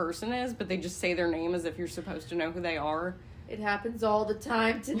this person is, but they just say their name as if you're supposed to know who they are. It happens all the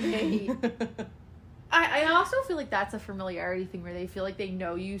time to me. I also feel like that's a familiarity thing where they feel like they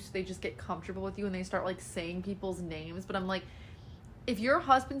know you, so they just get comfortable with you and they start like saying people's names. But I'm like, if your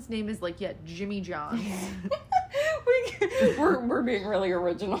husband's name is like, Jimmy John's. We're being really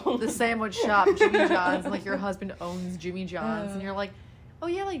original. The sandwich shop, Jimmy John's, and like your husband owns Jimmy John's, and you're like, oh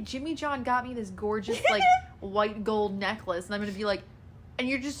yeah, like Jimmy John got me this gorgeous like white gold necklace, and I'm gonna be like, and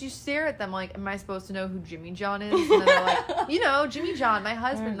you stare at them like, am I supposed to know who Jimmy John is? And then they're like, Jimmy John, my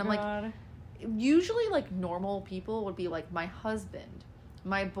husband. And I'm like, usually like normal people would be like, my husband,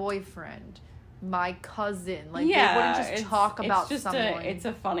 my boyfriend, my cousin. Like, they wouldn't just talk about someone. It's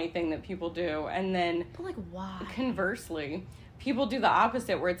a funny thing that people do. And then, but like, why? Conversely, people do the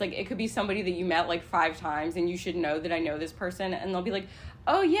opposite, where it's like, it could be somebody that you met like 5 times and you should know that I know this person, and they'll be like,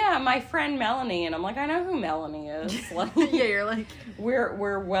 oh yeah, my friend Melanie, and I'm like, I know who Melanie is. Like, yeah, you're like,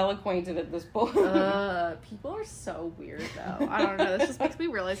 we're well acquainted at this point. People are so weird though. I don't know. This just makes me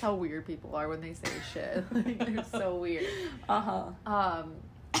realize how weird people are when they say shit. Like, they're so weird.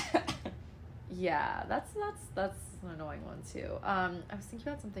 Yeah, that's an annoying one too. I was thinking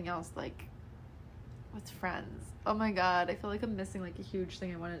about something else, like with friends. Oh my God, I feel like I'm missing like a huge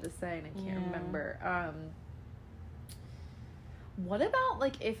thing I wanted to say and I can't remember. What about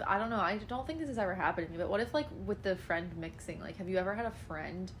like if, I don't know, I don't think this has ever happened to me, but what if like with the friend mixing, like have you ever had a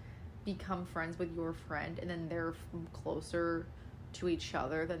friend become friends with your friend and then they're closer to each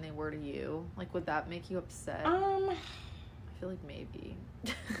other than they were to you? Like, would that make you upset? I feel like maybe.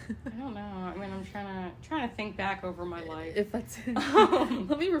 I don't know. I mean, I'm trying to think back over my life. If that's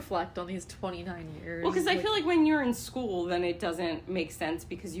let me reflect on these 29 years. Well, because I feel like when you're in school, then it doesn't make sense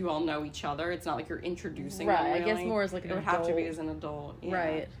because you all know each other. It's not like you're introducing them, really. I guess more as like an adult. It would have to be as an adult. Yeah.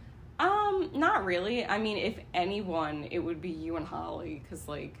 Right. Not really. I mean, if anyone, it would be you and Holly, because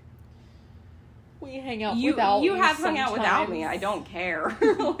like we hang out without you have hung out without me. I don't care.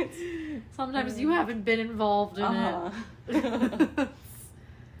 Sometimes you haven't been involved in it.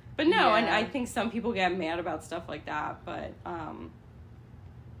 But no, and I think some people get mad about stuff like that, but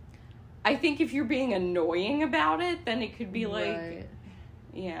I think if you're being annoying about it, then it could be like,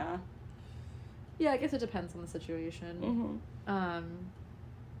 yeah. Yeah, I guess it depends on the situation. Mm-hmm.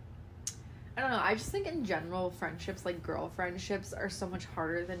 I don't know. I just think in general, friendships, like girl friendships, are so much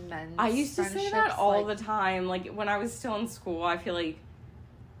harder than men's. I used to say that all the time. Like when I was still in school, I feel like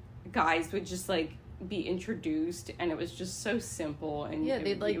guys would just like be introduced, and it was just so simple, and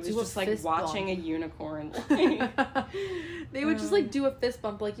they'd like it was do just a like fist watching bump. a unicorn. They would just like do a fist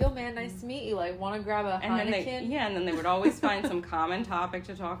bump, like, yo man, nice to meet you, like, want to grab a Heineken? And then they would always find some common topic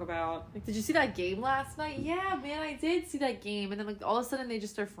to talk about. Like, did you see that game last night? Yeah, man, I did see that game. And then like all of a sudden they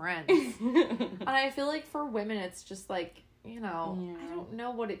just are friends. And I feel like for women it's just like, I don't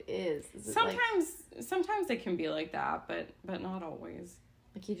know what it is. Sometimes it can be like that, but not always.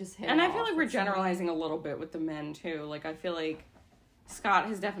 Like you just hit. And I feel like we're generalizing a little bit with the men too. Like I feel like Scott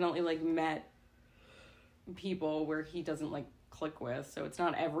has definitely like met people where he doesn't like click with, so it's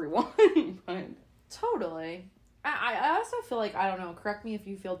not everyone. But totally. I also feel like, I don't know, correct me if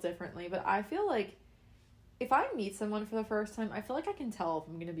you feel differently, but I feel like if I meet someone for the first time, I feel like I can tell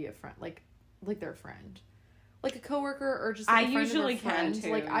if I'm gonna be a friend, like their friend. Like a coworker or just like a friend. I usually can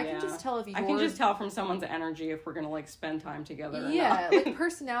too. Like I can just tell if I can just tell from someone's energy if we're gonna like spend time together. Yeah, like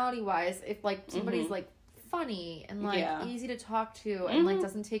personality wise, if like somebody's like funny and like easy to talk to and like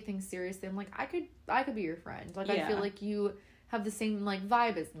doesn't take things seriously, I'm like, I could be your friend. Like I feel like you have the same like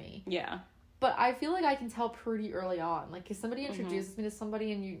vibe as me. Yeah. But I feel like I can tell pretty early on. Like if somebody introduces me to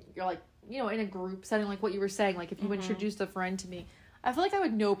somebody and you're like, in a group setting, like what you were saying, like if you introduced a friend to me, I feel like I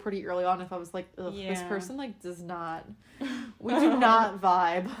would know pretty early on if I was like, ugh, Yeah. this person, like, does not, we do not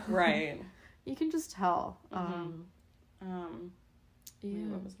vibe. Right. You can just tell. Mm-hmm. Yeah.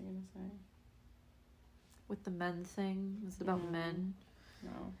 What was I gonna say? With the men thing, was it about men?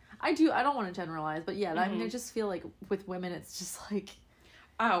 No. I don't want to generalize, but yeah, I mean, I just feel like with women, it's just like...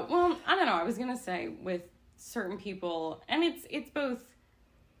 Oh, well, I don't know. I was gonna say with certain people, and it's both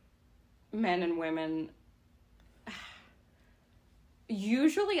men and women.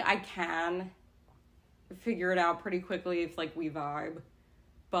 Usually I can figure it out pretty quickly if, like, we vibe.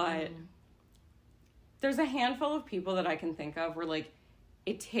 But there's a handful of people that I can think of where, like,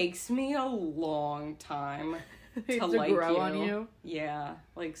 it takes me a long time to like grow you. on you. Yeah.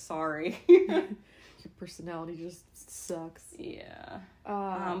 Like, sorry. Your personality just sucks. Yeah.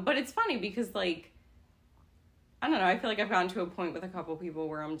 But it's funny because, like, I don't know, I feel like I've gotten to a point with a couple people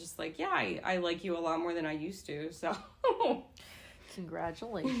where I'm just like, yeah, I like you a lot more than I used to, so...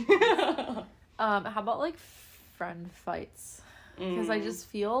 Congratulations. How about, like, friend fights? Because I just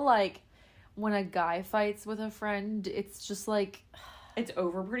feel like when a guy fights with a friend, it's just like... It's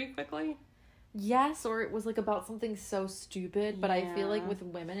over pretty quickly? Yes, or it was, like, about something so stupid, but I feel like with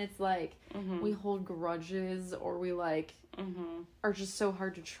women, it's like, we hold grudges, or we, like, are just so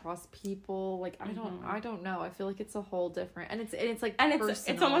hard to trust people. Like, I don't know. I feel like it's a whole different, and it's like, and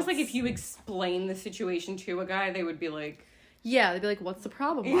it's almost like if you explain the situation to a guy, they would be like... Yeah, they'd be like, what's the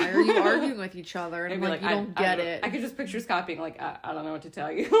problem? Why are you arguing with each other? And I'm like, you don't get it. I could just picture Scott being like, I don't know what to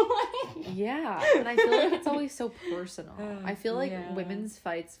tell you. Yeah, and I feel like it's always so personal. I feel like women's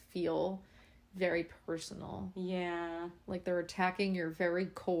fights feel very personal. Yeah. Like they're attacking your very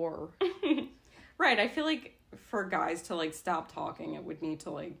core. Right, I feel like for guys to, like, stop talking, it would need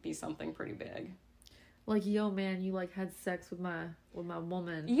to, like, be something pretty big. Like, yo, man, you, like, had sex with my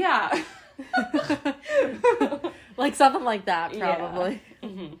woman. Yeah. Like, something like that, probably. Yeah.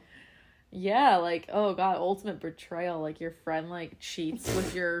 Mm-hmm. Yeah, like, oh, God, ultimate betrayal. Like, your friend, like, cheats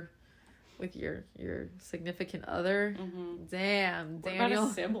with your significant other. Damn, What Daniel.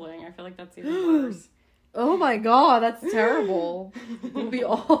 about a sibling? I feel like that's even worse. Oh, my God, that's terrible. It would be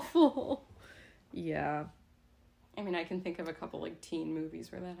awful. Yeah. I mean, I can think of a couple, like, teen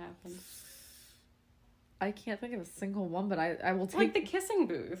movies where that happened. I can't think of a single one, but I will take... Like The Kissing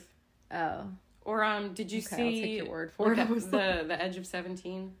Booth. Oh. Or, did you see... I'll take your word for like, it. The Edge of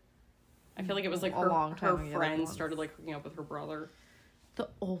 17? I feel like it was, like, her friend started, like, hooking up with her brother. The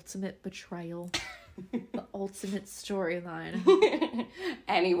ultimate betrayal. The ultimate storyline.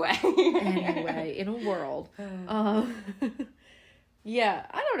 Anyway, in a world. Yeah,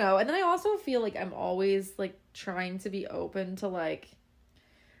 I don't know. And then I also feel like I'm always, like, trying to be open to, like...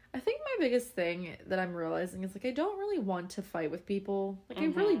 I think my biggest thing that I'm realizing is, like, I don't really want to fight with people. Like, I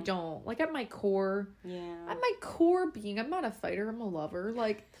really don't. Like, at my core... Yeah. At my core being, I'm not a fighter, I'm a lover.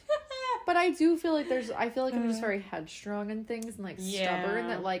 Like... But I do feel like I feel like I'm just very headstrong and things and, like, stubborn,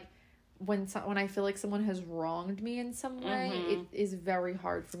 that, like, when I feel like someone has wronged me in some way, it is very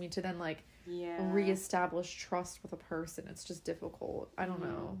hard for me to then, like, reestablish trust with a person. It's just difficult. I don't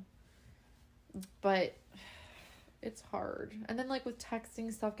know. But it's hard. And then, like, with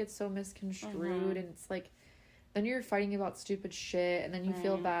texting, stuff gets so misconstrued, and it's, like, then you're fighting about stupid shit, and then you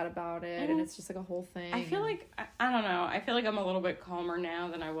feel bad about it, and it's just, like, a whole thing. I feel like, I don't know, I feel like I'm a little bit calmer now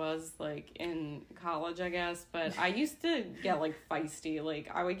than I was, like, in college, I guess, but I used to get, like, feisty. Like,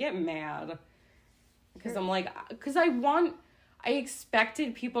 I would get mad, because I'm like, because I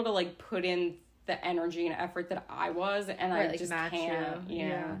expected people to, like, put in the energy and effort that I was, and I, like, just can't.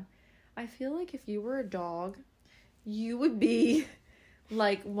 Yeah. I feel like if you were a dog, you would be,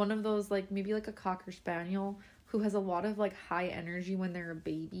 like, one of those, like, maybe, like, a Cocker Spaniel who has a lot of, like, high energy when they're a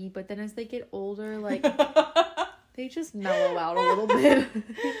baby, but then as they get older, like, they just mellow out a little bit.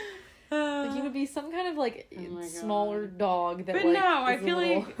 Like, you would be some kind of, like, smaller dog that, but like, no, I feel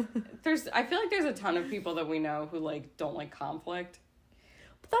like there's a ton of people that we know who, like, don't like conflict.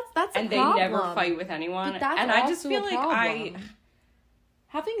 But that's and a problem. They never fight with anyone. But that's and I just feel like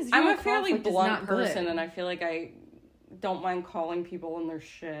having zero I'm a fairly blunt person, good. And I feel like I don't mind calling people on their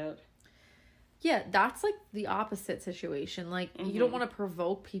shit. Yeah, that's, like, the opposite situation. Like, you don't want to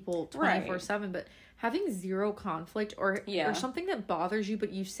provoke people 24/7, but having zero conflict or something that bothers you,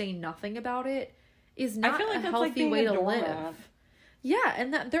 but you say nothing about it is not a healthy way to live. Yeah,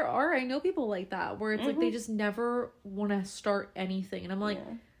 and that I know people like that, where it's like they just never want to start anything. And I'm like,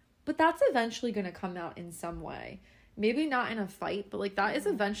 but that's eventually going to come out in some way. Maybe not in a fight, but, like, that is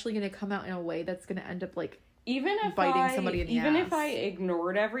eventually going to come out in a way that's going to end up, like, even if biting somebody in the ass. Even if I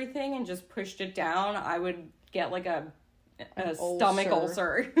ignored everything and just pushed it down, I would get, like, a stomach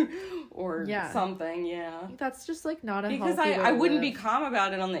ulcer or something. Yeah, that's just like not a because healthy way I to wouldn't live. be calm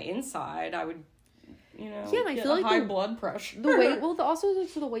about it on the inside. I would, and I feel like high blood pressure. The way, also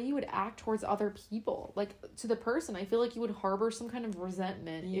to the way you would act towards other people, like to the person, I feel like you would harbor some kind of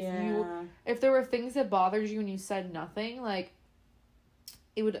resentment if there were things that bothered you and you said nothing, like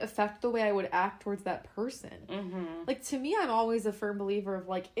it would affect the way I would act towards that person. Mm-hmm. Like, to me, I'm always a firm believer of,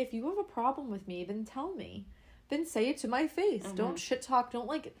 like, if you have a problem with me, then tell me. Then say it to my face. Mm-hmm. Don't shit talk. Don't,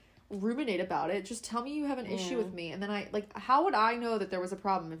 like, ruminate about it. Just tell me you have an issue with me. And then how would I know that there was a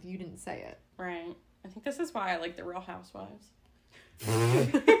problem if you didn't say it? Right. I think this is why I like The Real Housewives.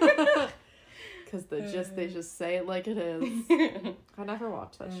 Because they just say it like it is. I never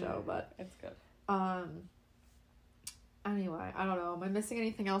watched that show, but... It's good. Anyway, I don't know. Am I missing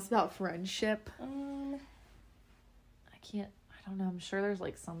anything else about friendship? I don't know. I'm sure there's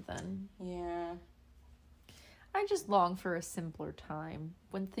like something. Yeah. I just long for a simpler time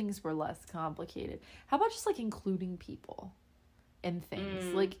when things were less complicated. How about just like including people in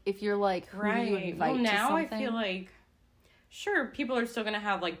things? Like if you're like, who do you invite to now something? I feel like, sure, people are still going to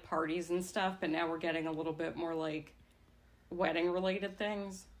have like parties and stuff, but now we're getting a little bit more like wedding related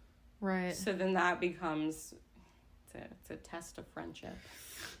things. Right. So then that becomes... It's a test of friendship.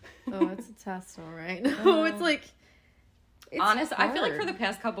 Oh, it's a test, all right. No, it's like... Honest, I feel like for the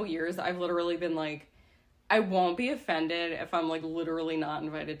past couple years, I've literally been like, I won't be offended if I'm like literally not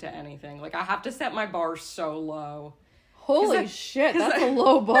invited to anything. Like, I have to set my bar so low. Holy shit, that's a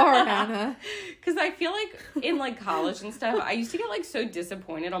low bar, Hannah. Because I feel like in like college and stuff, I used to get like so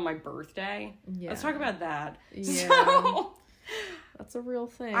disappointed on my birthday. Yeah. Let's talk about that. Yeah. So, that's a real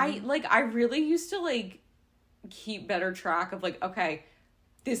thing. I really used to like keep better track of like, okay,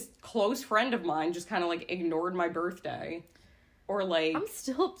 this close friend of mine just kind of like ignored my birthday, or like I'm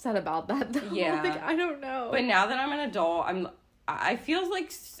still upset about that though. Yeah. Like, I don't know, but now that I'm an adult, I feel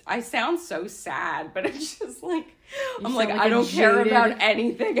like I sound so sad, but it's just like I'm like I don't care about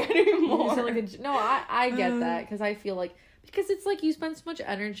anything anymore. You sound like no, I get that, because I feel like, because it's like you spend so much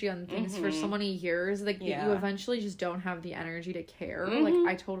energy on things for so many years, like you eventually just don't have the energy to care. Like,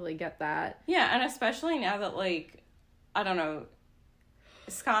 I totally get that. Yeah, and especially now that, like, I don't know,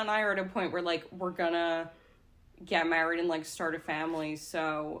 Scott and I are at a point where, like, we're gonna get married and, like, start a family,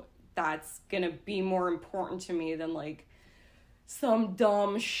 so that's gonna be more important to me than, like, some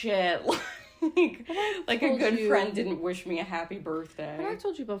dumb shit, like a good friend didn't wish me a happy birthday. But I've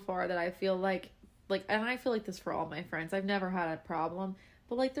told you before that I feel like, and I feel like this for all my friends, I've never had a problem,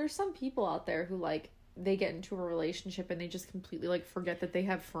 but, like, there's some people out there who, like, they get into a relationship and they just completely, like, forget that they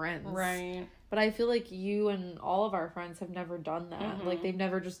have friends. Right. But I feel like you and all of our friends have never done that. Mm-hmm. Like, they've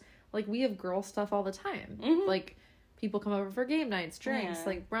never just, like, we have girl stuff all the time. Mm-hmm. Like, people come over for game nights, drinks,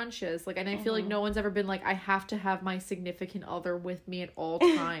 like, brunches. Like, and I feel like no one's ever been like, I have to have my significant other with me at all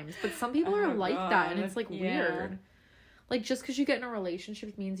times. But some people are like that, and it's, like, weird. Like, just because you get in a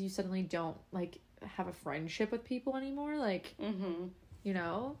relationship means you suddenly don't, like, have a friendship with people anymore. Like, you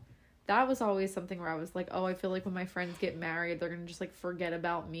know? That was always something where I was like, oh, I feel like when my friends get married, they're gonna just, like, forget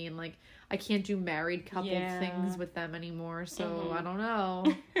about me, and, like, I can't do married couple things with them anymore, so I don't know.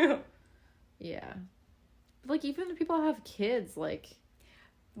 Yeah. Like, even the people who have kids, like,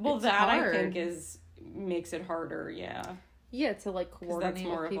 well, that hard. I think makes it harder, yeah, to, like, coordinate that's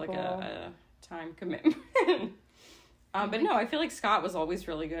more with people. Of like a time commitment. But no, I feel like Scott was always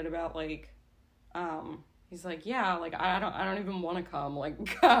really good about, like, he's like, yeah, like, I don't even want to come,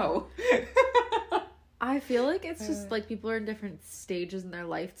 like, go. I feel like it's just, like, people are in different stages in their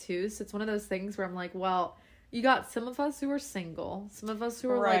life, too, so it's one of those things where I'm like, well, you got some of us who are single, some of us who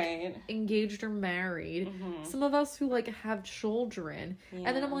are, like, engaged or married, some of us who, like, have children, and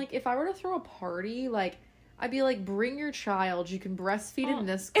then I'm like, if I were to throw a party, like, I'd be like, bring your child, you can breastfeed in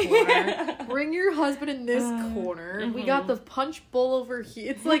this corner, bring your husband in this corner, we got the punch bowl over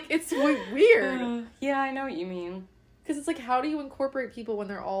here. It's like, it's weird. Yeah, I know what you mean. Because it's like, how do you incorporate people when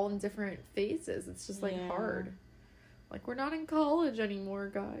they're all in different phases? It's just, like, hard. Like, we're not in college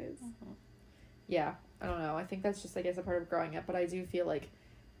anymore, guys. Yeah, I don't know. I think that's just, I guess, a part of growing up, but I do feel like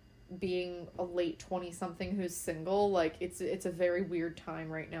being a late 20-something who's single, like, it's a very weird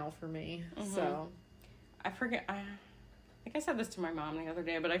time right now for me, so... I forget, I think I said this to my mom the other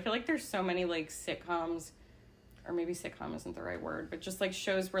day, but I feel like there's so many, like, sitcoms, or maybe sitcom isn't the right word, but just, like,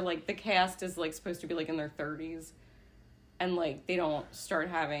 shows where, like, the cast is, like, supposed to be, like, in their 30s, and, like, they don't,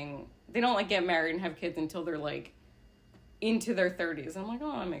 like, get married and have kids until they're, like, into their 30s, and I'm like,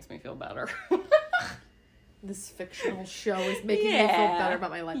 oh, that makes me feel better. This fictional show is making me feel better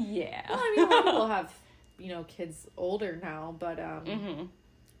about my life. Yeah. Well, I mean, a lot of people have, you know, kids older now, but,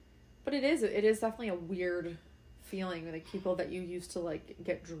 but it is definitely a weird feeling, like people that you used to like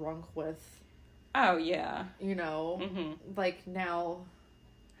get drunk with. Oh yeah. You know, like now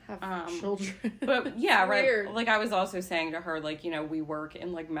have children. But yeah, weird. Right. Like I was also saying to her, like, you know, we work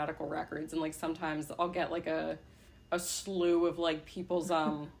in like medical records, and like sometimes I'll get like a slew of like people's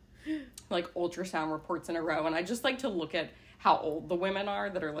like ultrasound reports in a row, and I just like to look at how old the women are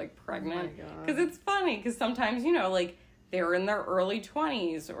that are like pregnant, because it's funny, because sometimes, you know, like they're in their early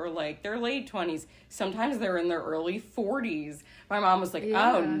 20s or like their late 20s. Sometimes they're in their early 40s. My mom was like,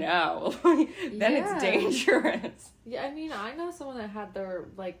 oh no, then it's dangerous. Yeah, I mean, I know someone that had their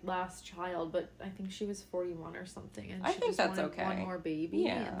like last child, but I think she was 41 or something, and I she think just that's wanted okay. one more baby.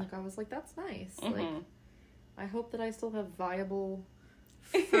 Yeah. And like I was like, that's nice. Like, I hope that I still have viable,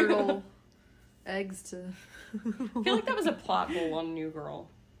 fertile eggs to. I feel like that was a plot hole on New Girl.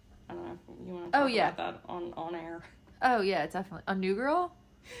 I don't know if you want to talk about that on air. Oh yeah, definitely. A New Girl?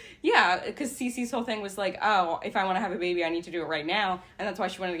 Yeah, because Cece's whole thing was like, oh, if I want to have a baby, I need to do it right now. And that's why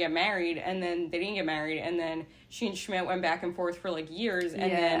she wanted to get married. And then they didn't get married. And then she and Schmidt went back and forth for like years.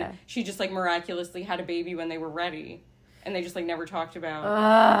 And then she just like miraculously had a baby when they were ready. And they just like never talked about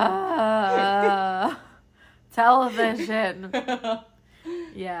television.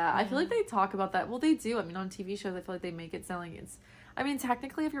 Yeah, I feel like they talk about that. Well, they do. I mean, on TV shows, I feel like they make it sound like it's... I mean,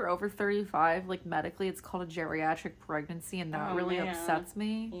 technically, if you're over 35, like, medically, it's called a geriatric pregnancy, and that really upsets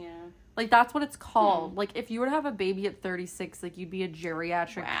me. Yeah. Like, that's what it's called. Like, if you were to have a baby at 36, like, you'd be a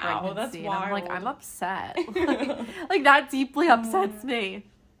geriatric pregnancy. That's and wild. I'm like, I'm upset. like, that deeply upsets me.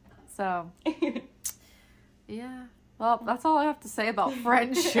 So, yeah. Well, that's all I have to say about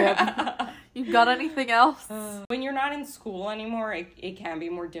friendship. You got anything else? When you're not in school anymore, it can be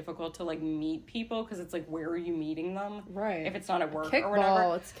more difficult to, like, meet people, because it's like, where are you meeting them? Right. If it's not at work kickball, or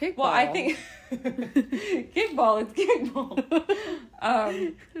whatever. It's kickball. Well, I think... kickball, it's kickball.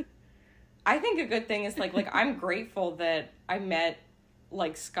 I think a good thing is, like, I'm grateful that I met,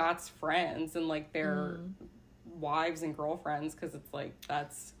 like, Scott's friends and, like, their wives and girlfriends, because it's, like,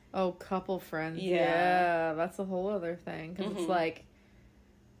 that's... Oh, couple friends. Yeah, that's a whole other thing, because it's, like...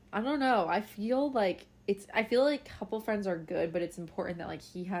 I don't know. I feel like couple friends are good, but it's important that like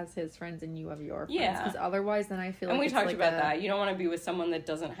he has his friends and you have your friends. Yeah. Because otherwise, then I feel and like we talked like about that. You don't want to be with someone that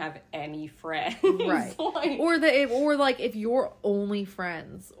doesn't have any friends, right? like... or like if your only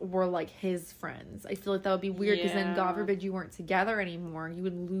friends were like his friends, I feel like that would be weird. Because then, God forbid, you weren't together anymore. You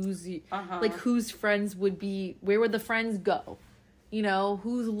would lose like whose friends would be? Where would the friends go? You know,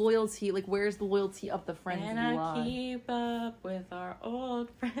 whose loyalty, like, where's the loyalty of the friends? And I keep up with our old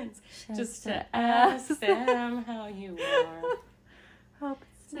friends just to ask them how you are. Hope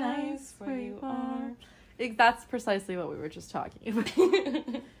it's nice where you are. That's precisely what we were just talking about.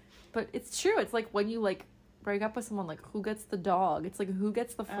 But it's true. It's like when you, like, break up with someone, like, who gets the dog? It's like, who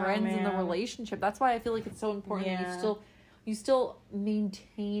gets the friends in the relationship? That's why I feel like it's so important that you still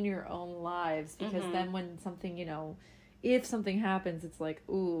maintain your own lives. Because then when something, you know... If something happens, it's like,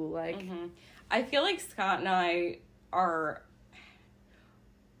 ooh, like... I feel like Scott and I are...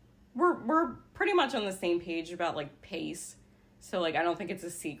 We're pretty much on the same page about, like, pace. So, like, I don't think it's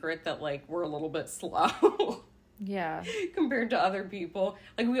a secret that, like, we're a little bit slow. Yeah. Compared to other people.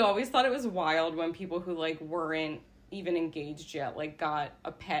 Like, we always thought it was wild when people who, like, weren't even engaged yet, like, got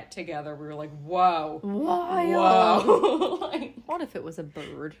a pet together. We were like, whoa. Wild. Whoa. Like, what if it was a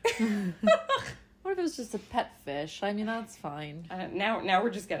bird? What if it was just a pet fish? I mean, that's fine. Now we're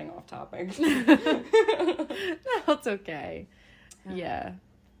just getting off topic. No, it's okay. Yeah.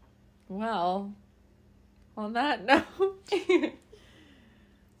 Well, on that note,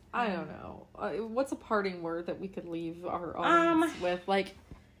 I don't know. What's a parting word that we could leave our audience with? Like,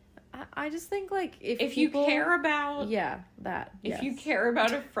 I just think, like, if you care about... Yeah, that. If you care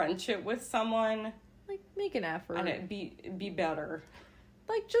about a friendship with someone... Like, make an effort. And it be better.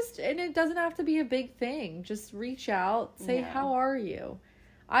 Like, and it doesn't have to be a big thing. Just reach out, say, how are you?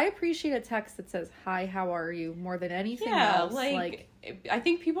 I appreciate a text that says, hi, how are you, more than anything else. Like, I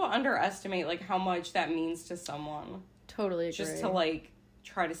think people underestimate, like, how much that means to someone. Totally agree. Just to, like,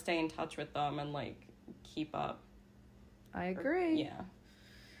 try to stay in touch with them and, like, keep up. I agree. Yeah.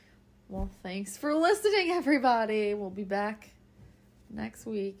 Well, thanks for listening, everybody. We'll be back next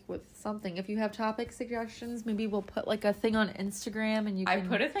week with something. If you have topic suggestions, maybe we'll put like a thing on Instagram and you can... I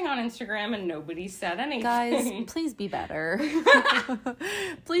put a thing on Instagram and nobody said anything. Guys, please be better.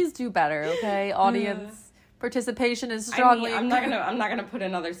 Please do better, okay? Audience participation is strongly... I'm not gonna put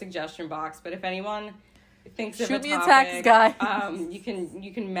another suggestion box, but if anyone thinks of a topic, shoot me a text, guys.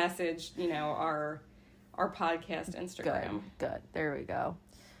 You can message, you know, our podcast Instagram. Good. There we go.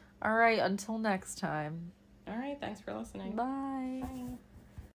 All right, until next time. All right, thanks for listening. Bye.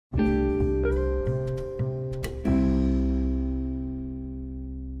 Bye.